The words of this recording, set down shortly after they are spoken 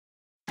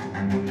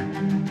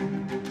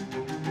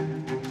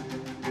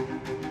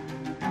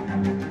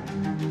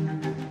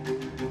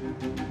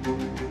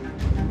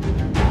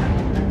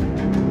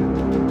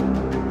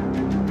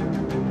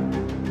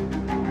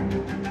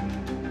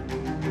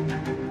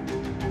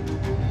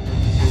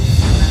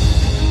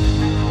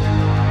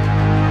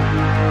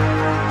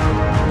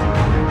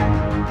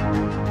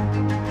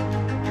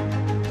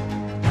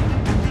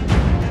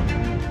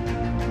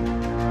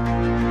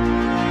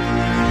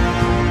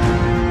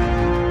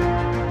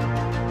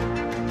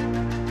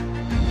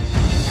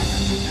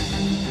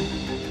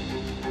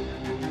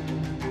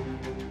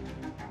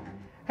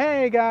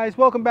Hey guys,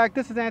 welcome back.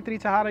 This is Anthony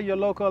Tejada, your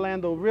local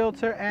Orlando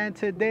realtor, and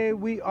today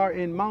we are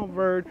in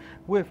Montverde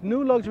with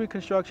new luxury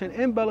construction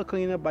in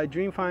Colina by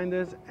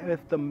Dreamfinders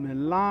with the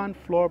Milan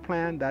floor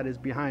plan that is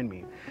behind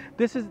me.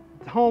 This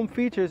home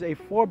features a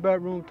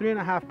 4-bedroom,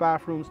 3.5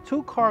 bathrooms,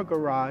 2-car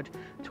garage,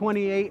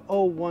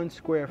 2,801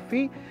 square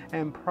feet,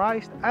 and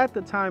priced at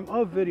the time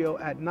of video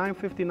at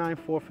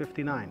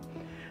 $959,459.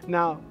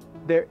 Now,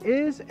 there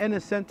is an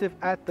incentive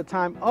at the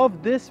time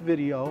of this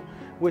video,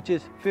 which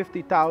is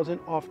 $50,000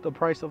 off the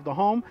price of the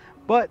home,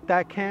 but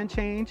that can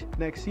change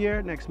next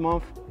year, next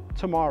month,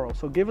 tomorrow.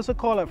 So give us a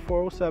call at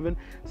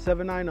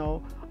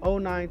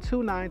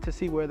 407-790-0929 to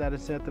see where that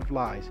incentive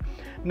lies.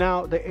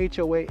 Now, the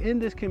HOA in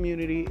this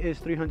community is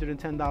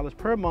 $310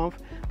 per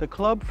month. The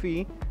club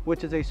fee,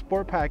 which is a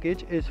sport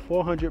package, is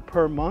 $400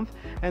 per month,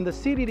 and the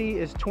CDD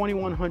is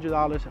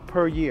 $2,100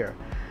 per year.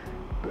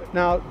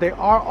 Now, they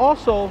are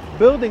also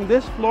building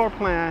this floor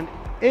plan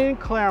in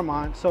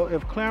Claremont, so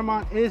if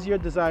Claremont is your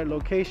desired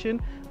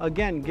location,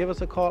 again, give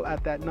us a call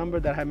at that number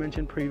that I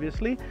mentioned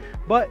previously.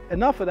 But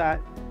enough of that,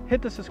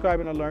 hit the subscribe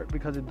and alert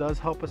because it does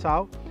help us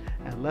out,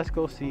 and let's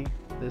go see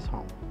this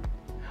home.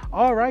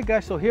 All right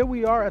guys, so here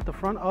we are at the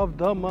front of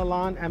the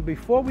Milan, and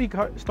before we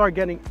start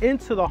getting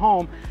into the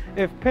home,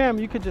 if Pam,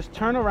 you could just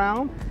turn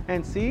around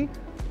and see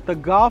the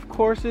golf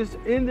courses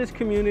in this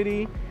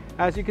community.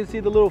 As you can see,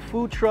 the little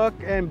food truck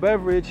and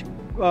beverage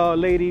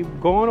lady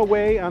going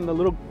away on the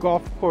little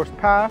golf course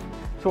path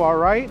to our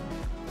right.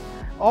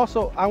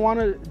 Also, I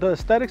wanted the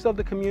aesthetics of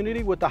the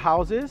community with the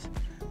houses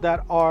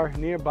that are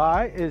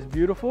nearby is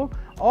beautiful.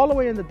 All the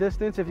way in the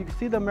distance, if you can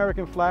see the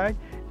American flag,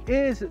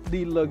 is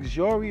the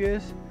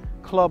luxurious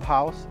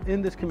clubhouse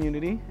in this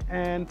community.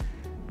 And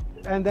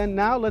then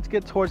now let's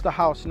get towards the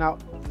house. Now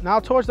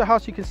towards the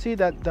house, you can see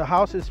that the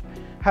house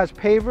has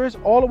pavers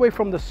all the way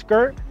from the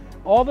skirt.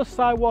 All the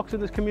sidewalks in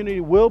this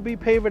community will be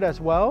pavered as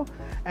well,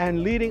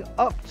 and leading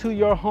up to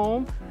your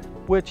home,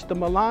 which the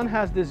Milan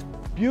has this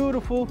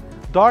beautiful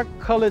dark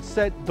colored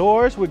set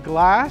doors with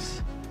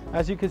glass,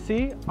 as you can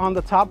see on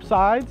the top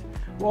sides.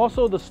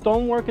 Also the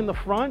stonework in the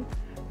front,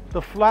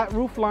 the flat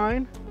roof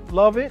line,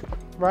 love it,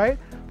 right?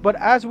 But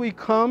as we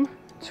come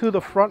to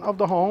the front of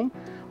the home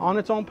on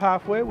its own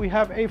pathway, we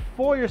have a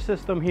foyer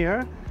system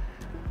here.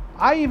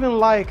 I even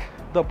like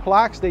the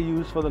plaques they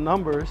use for the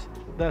numbers.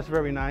 That's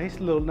very nice,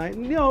 little nice.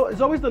 You know,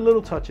 it's always the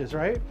little touches,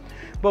 right?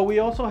 But we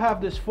also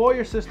have this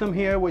foyer system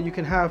here where you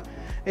can have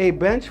a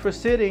bench for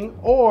sitting,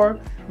 or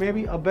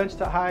maybe a bench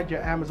to hide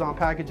your Amazon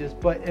packages.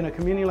 But in a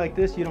community like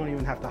this, you don't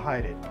even have to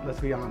hide it, let's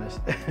be honest.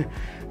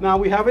 Now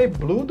we have a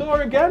blue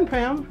door again,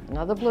 Pam.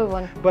 Another blue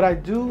one. But I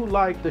do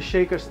like the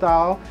shaker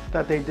style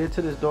that they did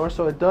to this door,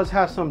 so it does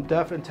have some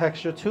depth and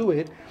texture to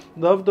it.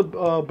 Love the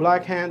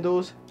black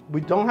handles. We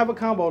don't have a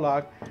combo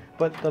lock,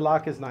 but the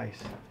lock is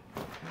nice.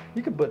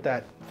 You could put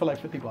that for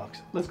like 50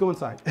 bucks. Let's go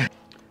inside.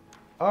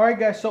 All right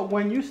guys, so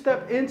when you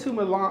step into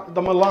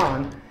the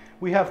Milan,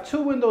 we have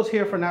 2 windows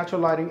here for natural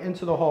lighting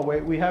into the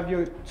hallway. We have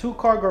your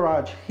 2-car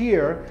garage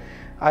here.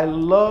 I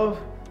love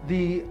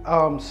the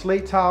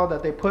slate tile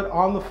that they put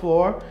on the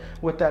floor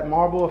with that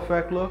marble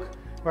effect look,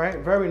 right?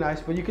 Very nice,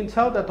 but you can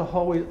tell that the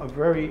hallways are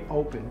very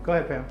open. Go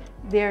ahead, Pam.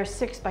 They're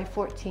 6 by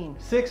 14.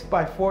 6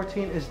 by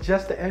 14 is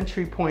just the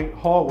entry point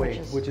hallway,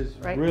 which is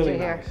right really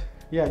nice.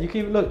 Yeah, you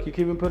can look, you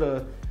can even put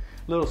a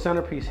little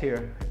centerpiece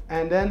here.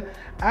 And then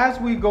as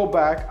we go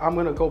back, I'm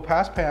gonna go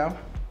past Pam.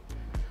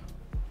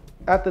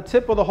 At the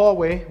tip of the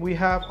hallway, we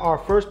have our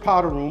first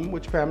powder room,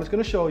 which Pam is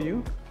gonna show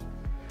you.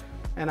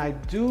 And I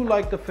do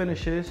like the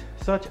finishes,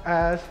 such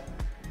as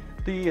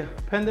the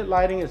pendant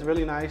lighting is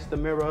really nice. The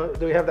mirror,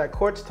 we have that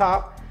quartz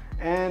top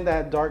and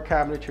that dark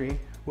cabinetry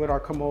with our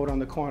commode on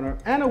the corner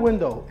and a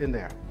window in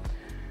there.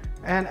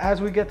 And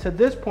as we get to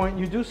this point,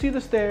 you do see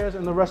the stairs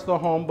and the rest of the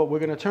home, but we're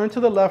gonna turn to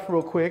the left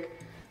real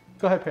quick.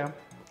 Go ahead, Pam.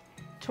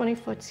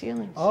 20-foot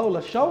ceilings. Oh,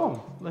 let's show them.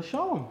 Let's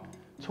show them.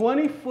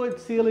 20-foot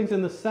ceilings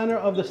in the center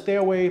of the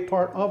stairway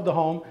part of the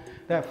home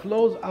that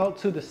flows out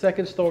to the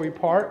 2nd story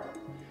part,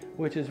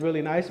 which is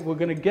really nice. We're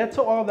gonna get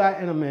to all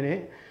that in a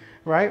minute,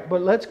 right?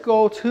 But let's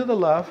go to the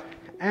left,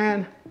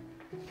 and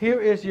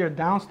here is your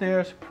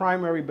downstairs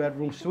primary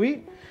bedroom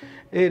suite.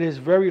 It is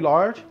very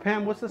large.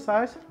 Pam, what's the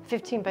size?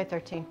 15 by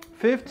 13.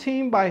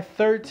 15 by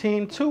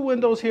 13. 2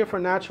 windows here for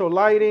natural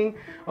lighting.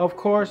 Of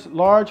course,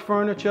 large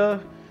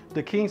furniture.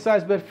 The king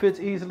size bed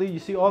fits easily. You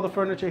see all the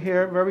furniture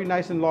here, very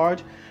nice and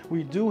large.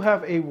 We do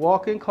have a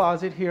walk-in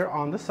closet here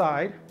on the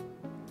side.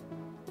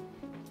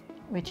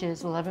 which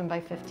is 11 by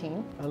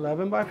 15.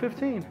 11 by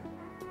 15.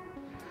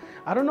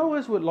 I don't know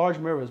what's with large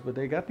mirrors, but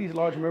they got these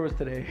large mirrors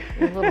today.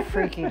 It's a little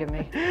freaky to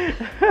me.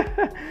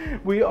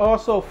 We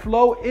also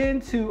flow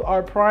into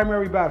our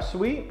primary bath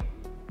suite.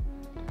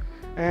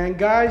 And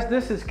guys,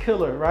 this is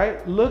killer,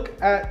 right? Look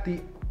at the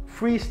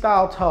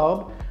freestyle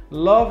tub.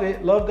 Love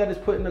it. Love that it's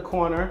put in the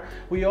corner.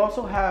 We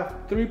also have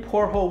 3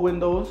 porthole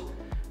windows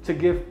to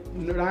give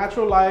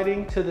natural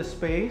lighting to the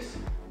space.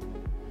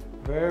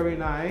 Very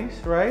nice,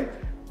 right?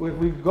 If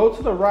we go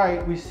to the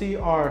right, we see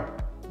our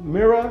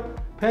mirror,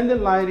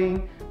 pendant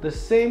lighting, the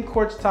same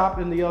quartz top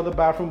in the other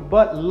bathroom,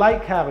 but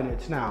light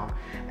cabinets now.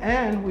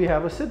 And we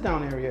have a sit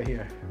down area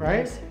here,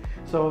 right? Nice.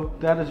 So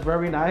that is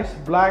very nice.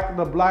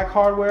 The black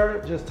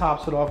hardware just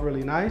tops it off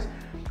really nice.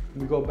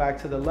 We go back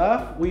to the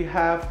left. We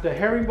have the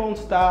herringbone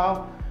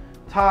style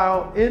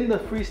tile in the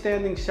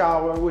freestanding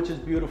shower, which is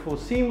beautiful.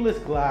 Seamless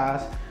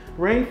glass,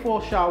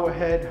 rainfall shower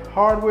head.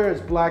 Hardware is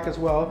black as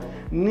well.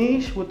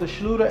 Niche with the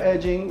Schluter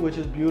edging, which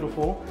is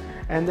beautiful.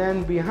 And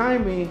then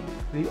behind me,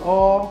 the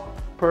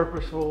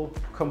all-purposeful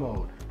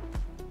commode.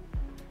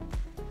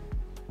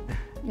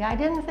 Yeah, I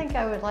didn't think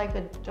I would like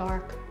the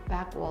dark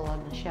back wall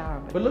on the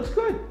shower, But it looks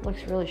good.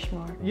 looks really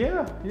smart.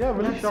 Yeah,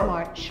 really Not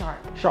sharp.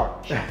 smart,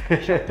 sharp.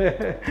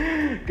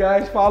 Sharp.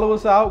 Guys, follow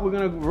us out. We're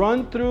gonna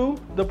run through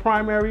the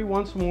primary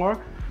once more.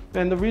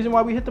 And the reason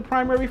why we hit the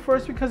primary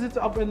first, because it's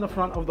up in the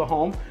front of the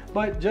home.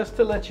 But just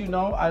to let you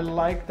know, I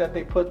like that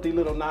they put the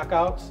little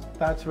knockouts.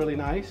 That's really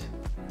nice.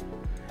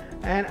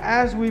 And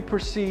as we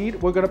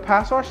proceed, we're gonna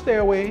pass our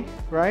stairway,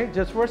 right?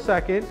 Just for a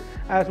second,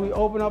 as we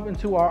open up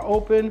into our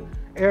open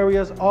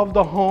areas of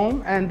the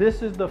home. And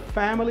this is the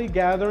family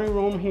gathering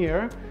room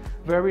here.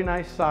 Very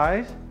nice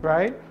size,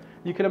 right?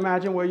 You can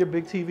imagine where your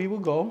big TV will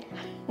go.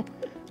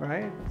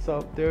 Right?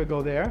 So there we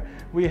go there.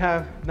 We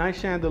have nice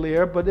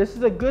chandelier, but this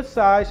is a good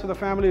size for the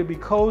family to be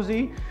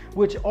cozy,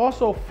 which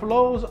also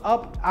flows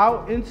up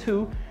out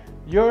into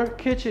your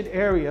kitchen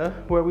area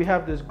where we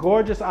have this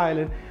gorgeous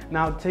island.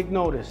 Now take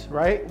notice,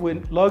 right?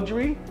 With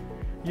luxury,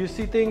 you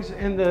see things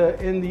in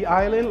the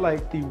island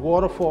like the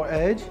waterfall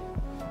edge,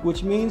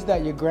 which means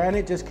that your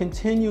granite just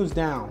continues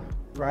down,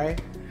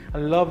 right? I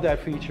love that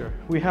feature.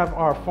 We have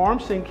our farm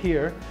sink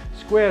here,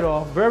 squared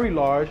off, very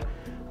large,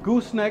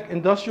 gooseneck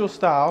industrial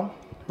style.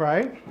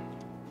 Right?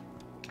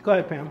 Go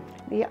ahead, Pam.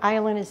 The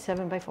island is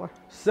 7 by 4.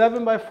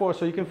 7 by 4,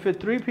 so you can fit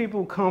 3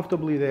 people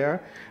comfortably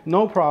there,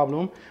 no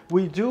problem.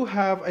 We do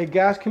have a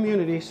gas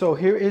community, so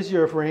here is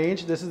your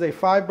range. This is a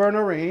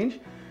 5-burner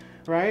range,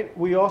 right?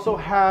 We also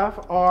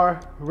have our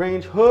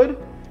range hood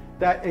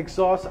that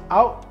exhausts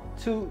out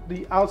to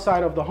the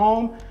outside of the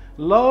home.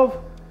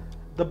 Love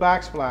the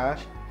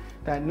backsplash,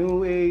 that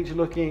new age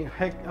looking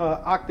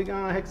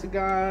octagon,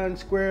 hexagon,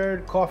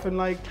 squared,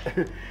 coffin-like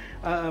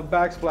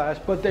backsplash,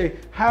 but they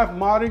have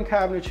modern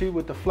cabinetry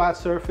with the flat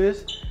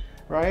surface,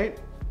 right?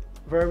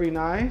 Very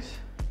nice.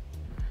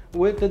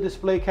 With the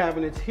display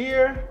cabinets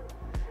here,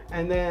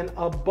 and then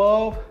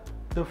above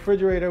the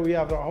refrigerator, we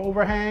have our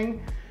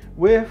overhang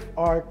with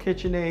our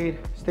KitchenAid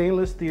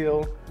stainless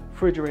steel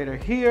refrigerator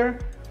here.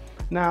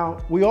 Now,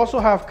 we also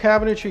have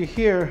cabinetry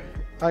here.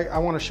 I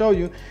want to show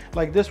you,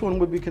 like this one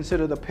would be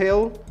considered the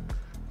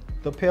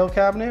pail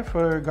cabinet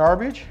for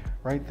garbage,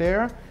 right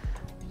there.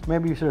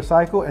 Maybe you should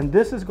recycle, and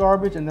this is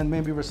garbage, and then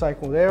maybe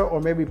recycle there,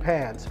 or maybe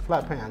pans,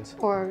 flat pans.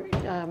 Or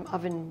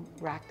oven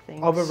rack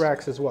things. Oven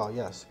racks as well,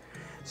 yes.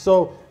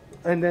 So,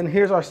 and then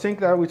here's our sink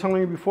that we told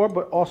you before,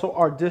 but also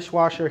our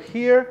dishwasher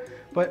here.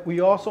 But we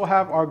also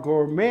have our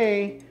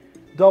gourmet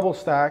double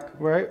stack,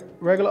 right?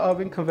 Regular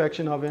oven,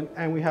 convection oven,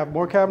 and we have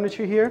more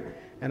cabinetry here,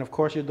 and of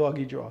course your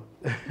doggy drawer.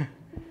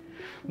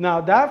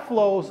 Now that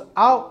flows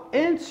out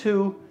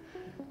into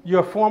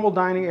your formal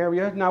dining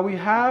area. Now we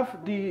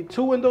have the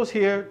 2 windows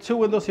here, 2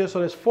 windows here. So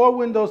there's 4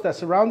 windows that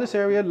surround this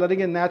area,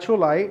 letting in natural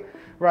light,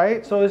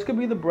 right? So this could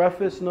be the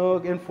breakfast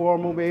nook,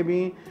 informal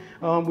maybe.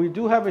 We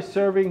do have a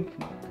serving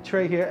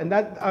tray here, and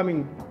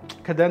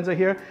cadenza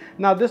here.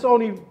 Now this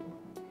only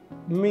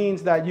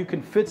means that you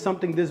can fit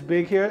something this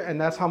big here,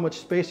 and that's how much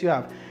space you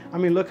have. I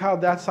mean, look how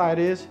that side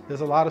is.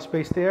 There's a lot of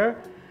space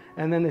there.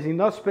 And then there's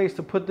enough space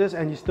to put this,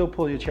 and you still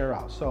pull your chair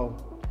out. So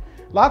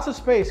lots of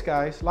space,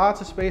 guys,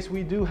 lots of space.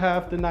 We do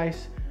have the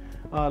nice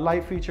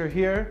light feature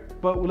here,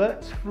 but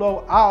let's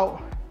flow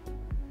out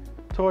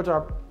towards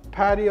our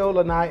patio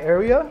lanai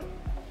area.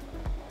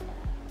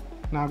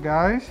 Now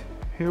guys,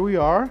 here we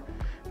are.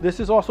 This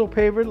is also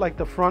pavered like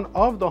the front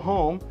of the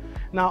home.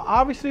 Now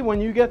obviously when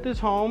you get this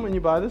home and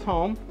you buy this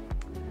home,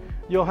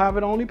 you'll have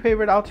it only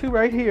pavered out to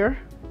right here.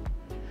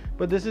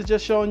 But this is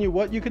just showing you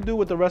what you could do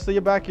with the rest of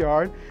your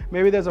backyard.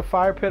 Maybe there's a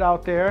fire pit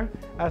out there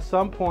at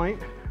some point,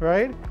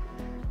 right?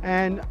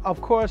 And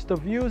of course, the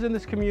views in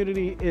this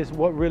community is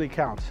what really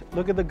counts.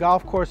 Look at the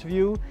golf course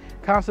view,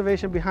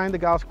 conservation behind the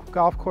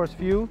golf course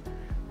view.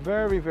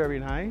 Very, very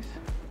nice.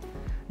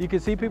 You can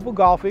see people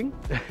golfing.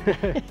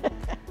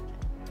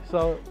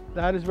 So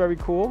that is very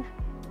cool.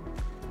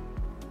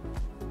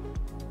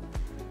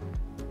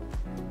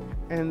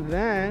 And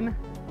then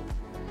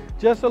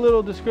just a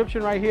little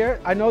description right here.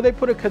 I know they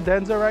put a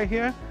cadenza right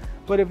here,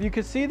 But if you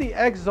can see the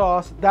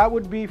exhaust, that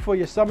would be for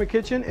your summer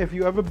kitchen if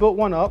you ever built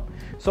one up.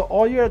 So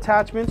all your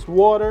attachments,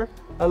 water,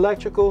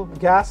 electrical,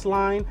 gas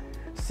line,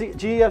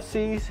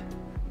 GFCs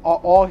are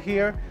all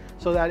here,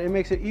 so that it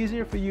makes it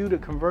easier for you to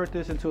convert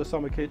this into a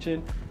summer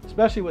kitchen,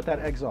 especially with that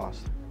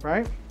exhaust,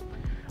 right?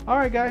 All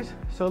right, guys,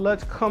 so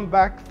let's come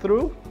back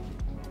through.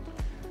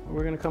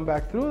 We're gonna come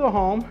back through the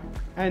home,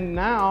 and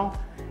now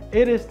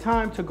it is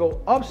time to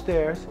go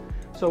upstairs.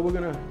 So we're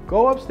gonna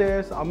go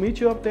upstairs. I'll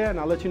meet you up there and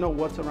I'll let you know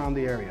what's around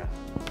the area.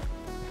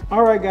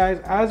 All right, guys,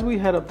 as we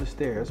head up the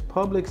stairs,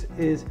 Publix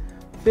is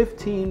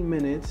 15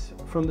 minutes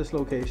from this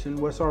location.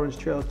 West Orange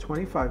Trail is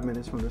 25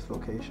 minutes from this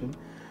location.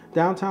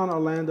 Downtown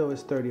Orlando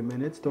is 30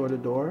 minutes door to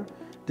door.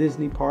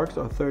 Disney parks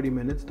are 30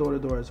 minutes door to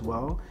door as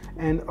well.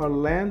 And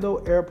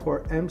Orlando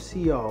Airport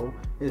MCO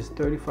is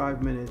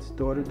 35 minutes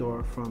door to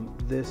door from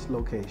this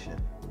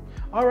location.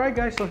 All right,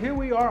 guys, so here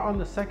we are on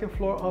the second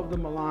floor of the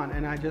Milan,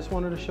 and I just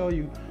wanted to show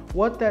you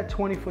what that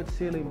 20-foot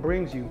ceiling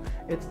brings you.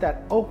 It's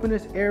that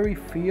openness, airy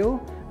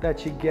feel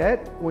that you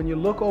get when you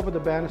look over the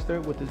banister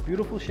with this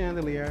beautiful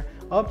chandelier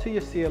up to your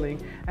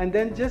ceiling. And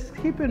then just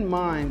keep in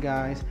mind,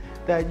 guys,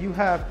 that you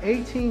have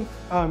 9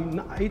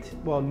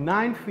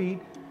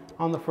 feet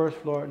on the first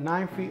floor,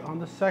 9 feet on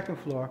the second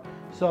floor.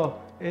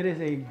 So it is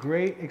a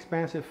great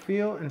expansive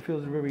feel and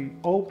feels very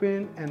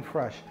open and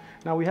fresh.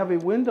 Now we have a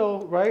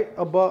window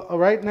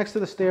right next to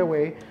the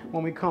stairway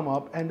when we come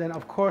up. And then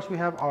of course we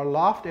have our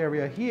loft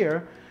area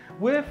here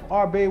with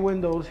our bay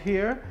windows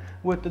here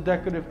with the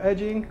decorative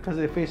edging because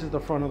it faces the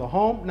front of the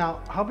home.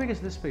 Now, how big is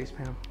this space,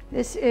 Pam?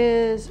 This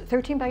is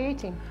 13 by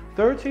 18.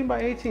 13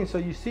 by 18, so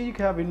you see you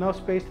can have enough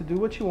space to do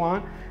what you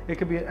want. It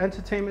could be an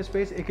entertainment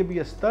space, it could be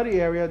a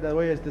study area, the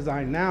way it's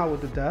designed now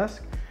with the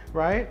desk,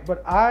 right?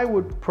 But I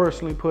would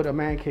personally put a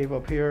man cave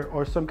up here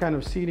or some kind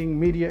of seating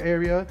media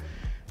area.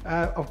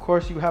 Of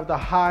course, you have the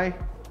high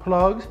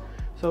plugs,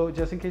 so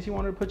just in case you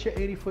wanted to put your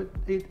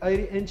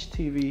 80-inch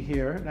TV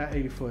here, not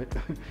 80 foot.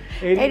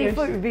 80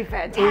 foot would be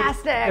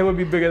fantastic. It would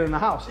be bigger than the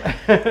house.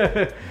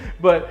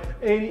 But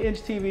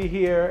 80-inch TV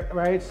here,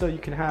 right? So you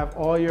can have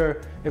all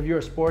your, if you're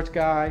a sports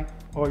guy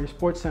or your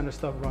sports center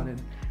stuff running.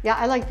 Yeah,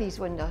 I like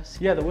these windows.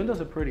 Yeah, the windows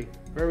are pretty,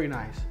 very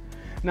nice.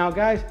 Now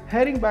guys,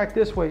 heading back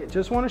this way,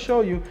 just want to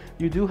show you,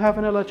 you do have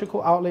an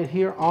electrical outlet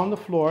here on the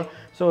floor.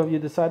 So if you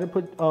decide to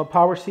put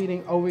power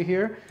seating over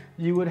here,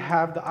 you would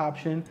have the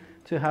option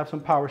to have some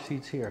power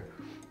seats here.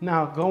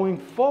 Now going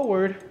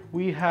forward,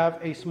 we have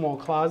a small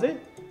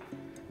closet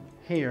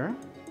here.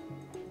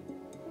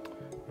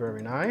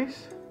 Very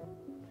nice.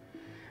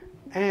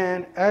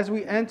 And as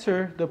we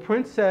enter the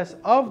princess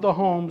of the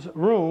home's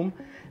room,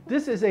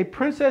 this is a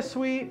princess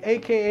suite,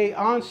 AKA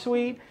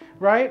ensuite,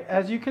 right?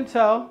 As you can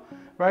tell,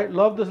 right?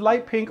 Love this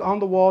light pink on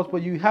the walls,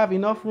 but you have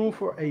enough room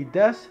for a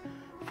desk,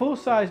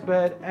 full-size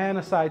bed, and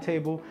a side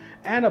table,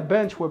 and a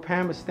bench where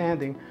Pam is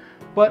standing.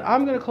 But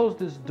I'm gonna close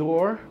this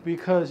door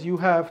because you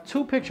have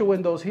 2 picture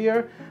windows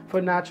here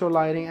for natural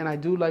lighting, and I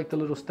do like the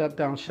little step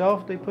down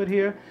shelf they put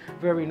here,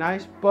 very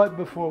nice. But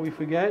before we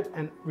forget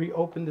and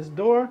reopen this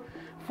door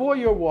for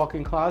your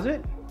walk-in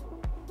closet.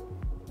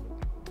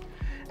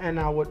 And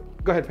now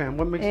go ahead Pam,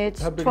 what makes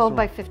it? It's 12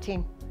 by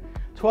 15.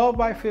 12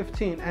 by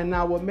 15, and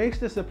now what makes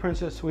this a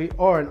princess suite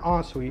or an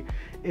ensuite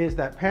is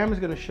that Pam is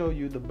gonna show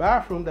you the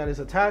bathroom that is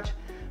attached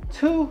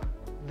to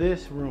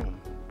this room.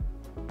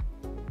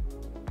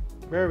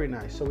 Very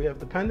nice. So we have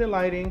the pendant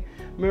lighting,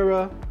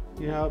 mirror,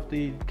 you have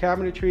the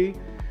cabinetry,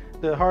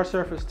 the hard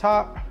surface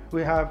top.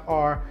 We have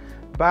our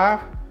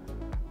bath,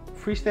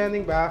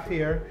 freestanding bath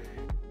here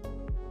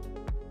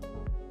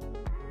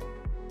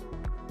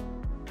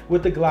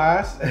with the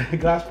glass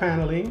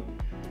paneling.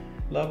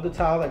 Love the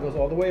tile that goes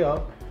all the way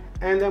up.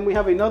 And then we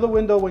have another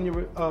window when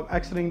you're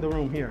exiting the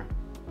room here.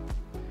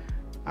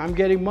 I'm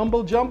getting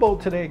mumbo jumbo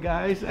today,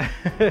 guys.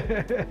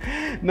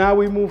 Now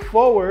we move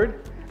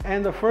forward.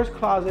 And the first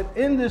closet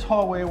in this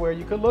hallway where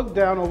you could look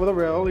down over the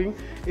railing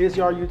is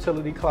your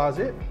utility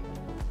closet.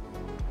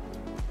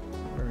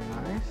 Very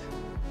nice.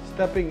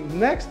 Stepping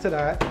next to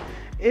that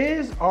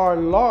is our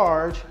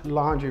large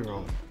laundry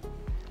room.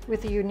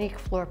 With a unique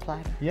floor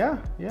platter. Yeah,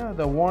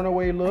 the worn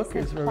away look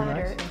is very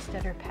nice.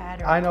 Instead of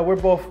pattern. I know, we're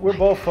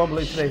both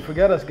fumbling today.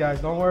 Forget us,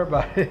 guys, don't worry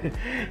about it.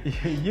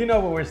 You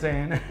know what we're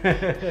saying.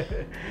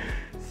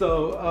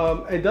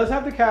 So it does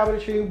have the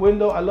cabinetry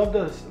window. I love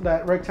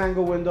that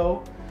rectangle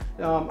window.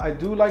 I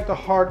do like the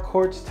hard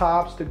quartz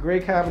tops, the gray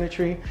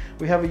cabinetry.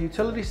 We have a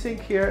utility sink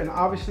here, and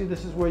obviously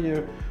this is where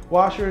your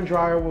washer and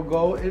dryer will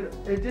go.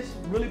 It just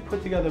really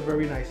put together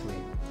very nicely.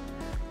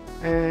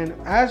 And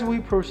as we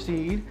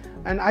proceed,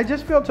 and I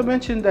just failed to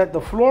mention that the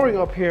flooring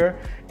up here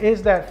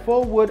is that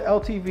full wood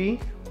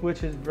LTV,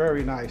 which is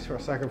very nice for a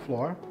second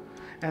floor,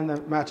 and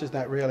that matches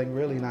that railing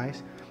really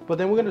nice. But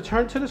then we're going to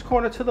turn to this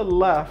corner to the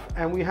left,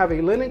 and we have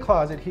a linen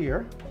closet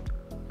here,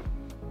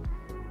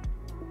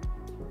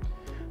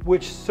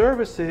 which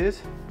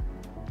services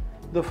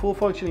the full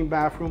functioning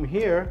bathroom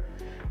here,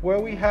 where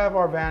we have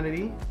our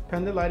vanity,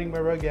 pendant lighting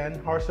mirror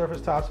again, hard surface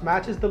tops,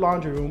 matches the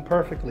laundry room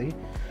perfectly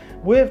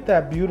with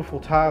that beautiful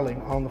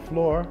tiling on the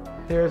floor.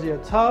 There's your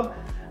tub.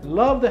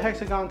 Love the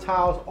hexagon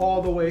tiles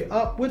all the way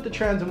up with the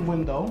transom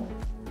window.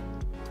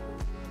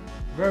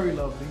 Very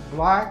lovely.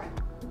 Black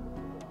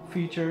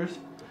features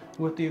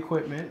with the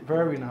equipment.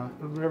 Very nice.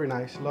 Very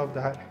nice. Love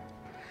that.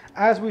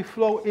 As we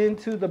flow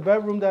into the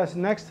bedroom that's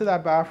next to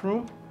that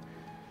bathroom,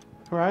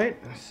 right?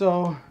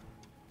 So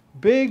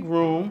big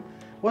room.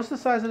 What's the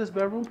size of this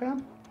bedroom,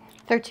 Pam?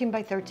 13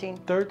 by 13.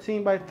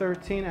 13 by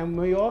 13. And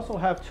we also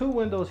have 2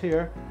 windows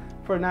here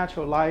for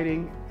natural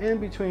lighting in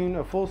between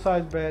a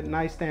full-size bed,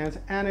 nightstands,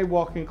 and a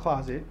walk-in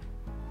closet.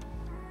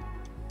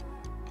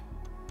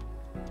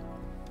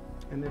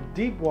 And a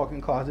deep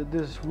walk-in closet.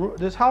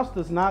 This house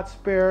does not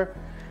spare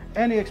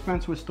any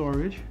expense with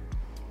storage.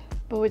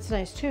 But what's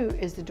nice too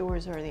is the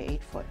doors are the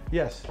 8-foot.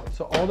 Yes,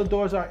 so all the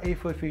doors are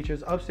 8-foot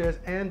features upstairs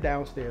and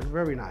downstairs.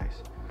 Very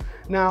nice.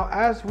 Now,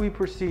 as we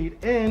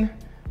proceed in,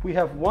 we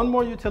have one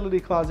more utility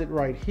closet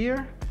right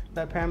here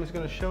that Pam is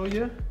going to show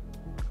you.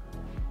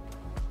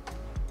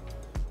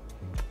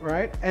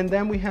 Right, and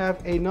then we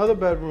have another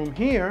bedroom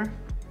here,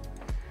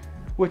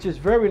 which is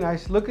very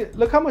nice.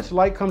 Look how much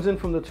light comes in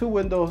from the 2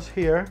 windows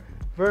here.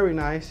 Very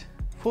nice.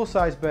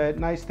 Full-size bed,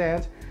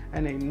 nightstands,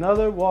 and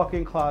another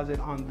walk-in closet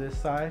on this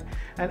side.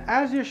 And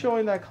as you're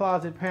showing that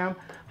closet, Pam,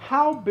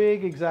 how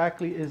big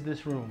exactly is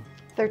this room?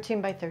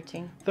 13 by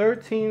 13.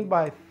 13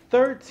 by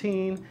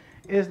 13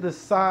 is the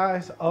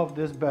size of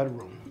this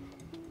bedroom.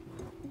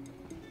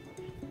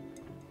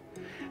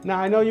 Now,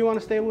 I know you want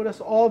to stay with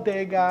us all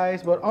day,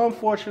 guys, but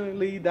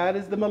unfortunately, that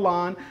is the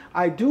Milan.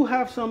 I do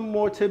have some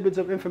more tidbits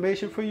of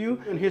information for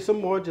you, and here's some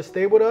more. Just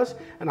stay with us,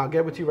 and I'll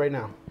get with you right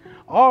now.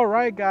 All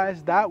right,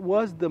 guys, that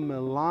was the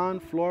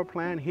Milan floor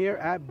plan here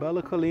at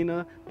Bella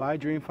Collina by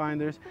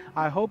Dreamfinders.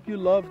 I hope you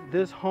loved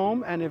this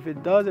home, and if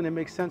it does and it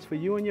makes sense for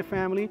you and your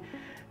family,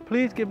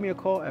 please give me a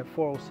call at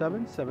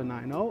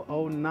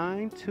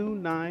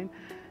 407-790-0929.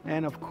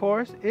 And of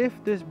course, if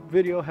this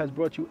video has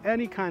brought you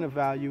any kind of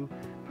value,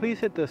 please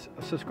hit the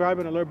subscribe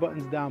and alert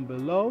buttons down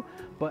below.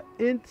 But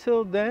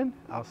until then,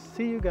 I'll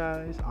see you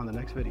guys on the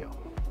next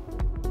video.